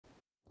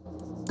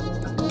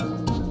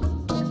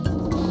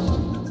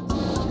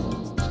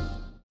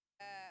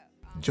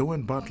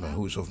Joanne Butler,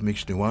 who's of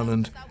mixed New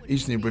Ireland,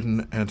 East New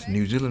Britain and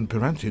New Zealand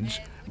parentage,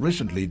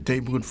 recently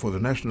debuted for the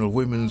national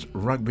women's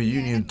rugby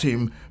union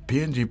team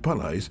PNG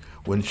Palais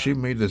when she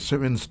made the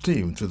Sevens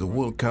team to the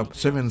World Cup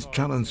Sevens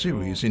Challenge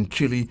Series in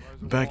Chile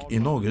back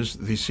in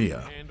August this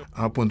year.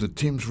 Upon the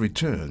team's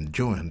return,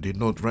 Joanne did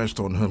not rest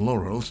on her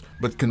laurels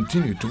but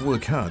continued to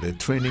work hard at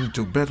training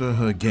to better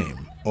her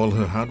game. All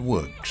her hard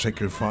work,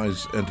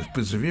 sacrifice and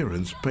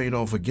perseverance paid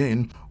off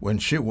again when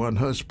she won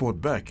her spot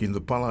back in the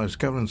Palais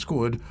current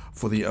squad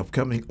for the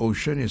upcoming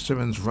Oceania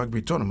Sevens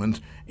Rugby tournament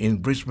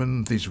in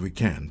Brisbane this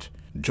weekend.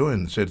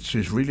 Joanne said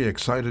she's really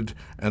excited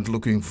and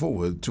looking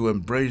forward to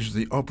embrace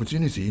the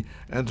opportunity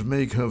and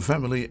make her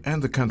family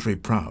and the country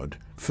proud.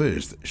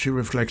 First, she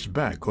reflects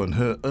back on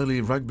her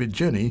early rugby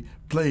journey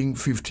playing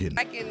 15.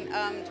 Back in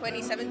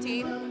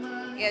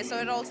 2017, yeah, so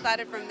it all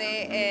started from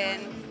there,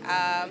 and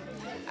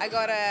I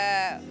got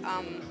a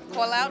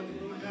call out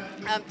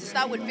to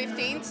start with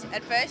 15s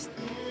at first,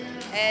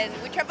 and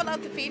we traveled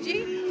out to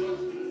Fiji.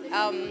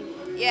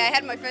 Yeah, I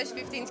had my first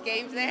 15s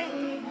games there.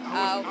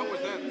 How was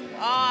that?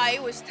 Oh,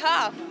 it was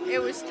tough.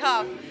 It was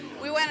tough.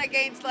 We went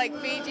against like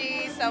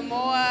Fiji,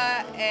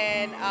 Samoa,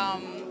 and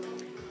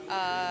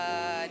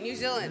New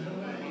Zealand.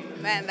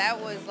 Man, that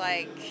was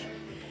like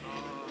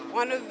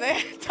one of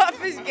the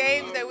toughest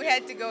games that we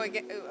had to go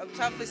against,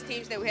 toughest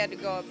teams that we had to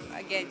go up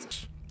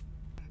against.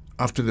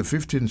 After the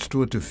 15th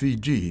tour to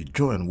Fiji,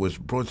 Joanne was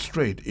brought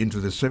straight into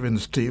the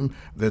Sevens team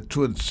that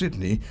toured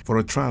Sydney for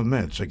a trial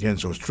match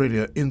against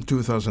Australia in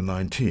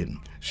 2019.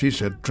 She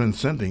said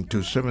transcending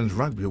to Sevens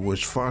rugby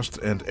was fast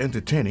and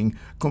entertaining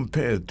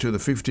compared to the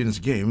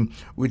 15th game,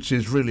 which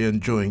she's really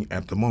enjoying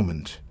at the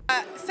moment.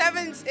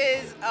 Sevens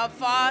is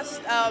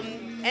fast,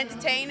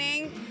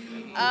 entertaining.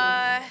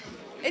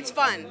 It's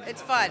fun.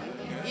 It's fun.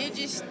 You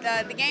just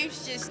the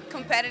game's just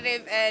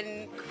competitive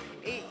and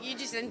you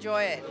just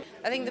enjoy it.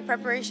 I think the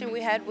preparation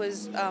we had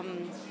was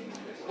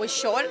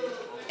short,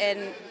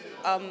 and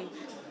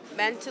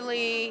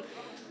mentally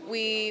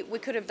we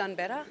could have done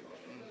better.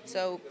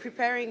 So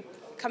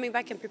coming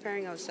back and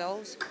preparing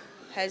ourselves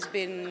has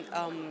been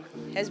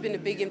a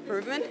big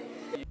improvement.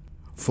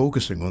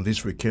 Focusing on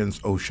this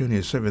weekend's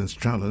Oceania Sevens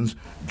Challenge,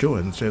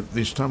 Joanne said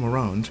this time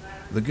around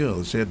the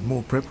girls had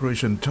more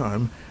preparation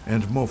time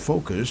and more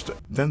focused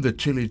than the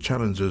Chile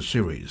Challenger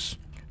Series.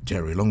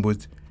 Jerry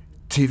Longwood,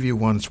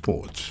 TV1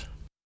 Sports.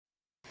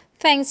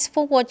 Thanks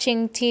for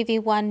watching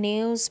TV1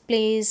 News.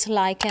 Please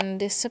like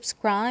and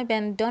subscribe,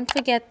 and don't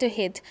forget to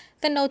hit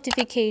the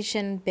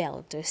notification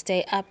bell to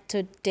stay up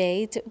to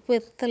date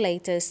with the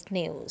latest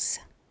news.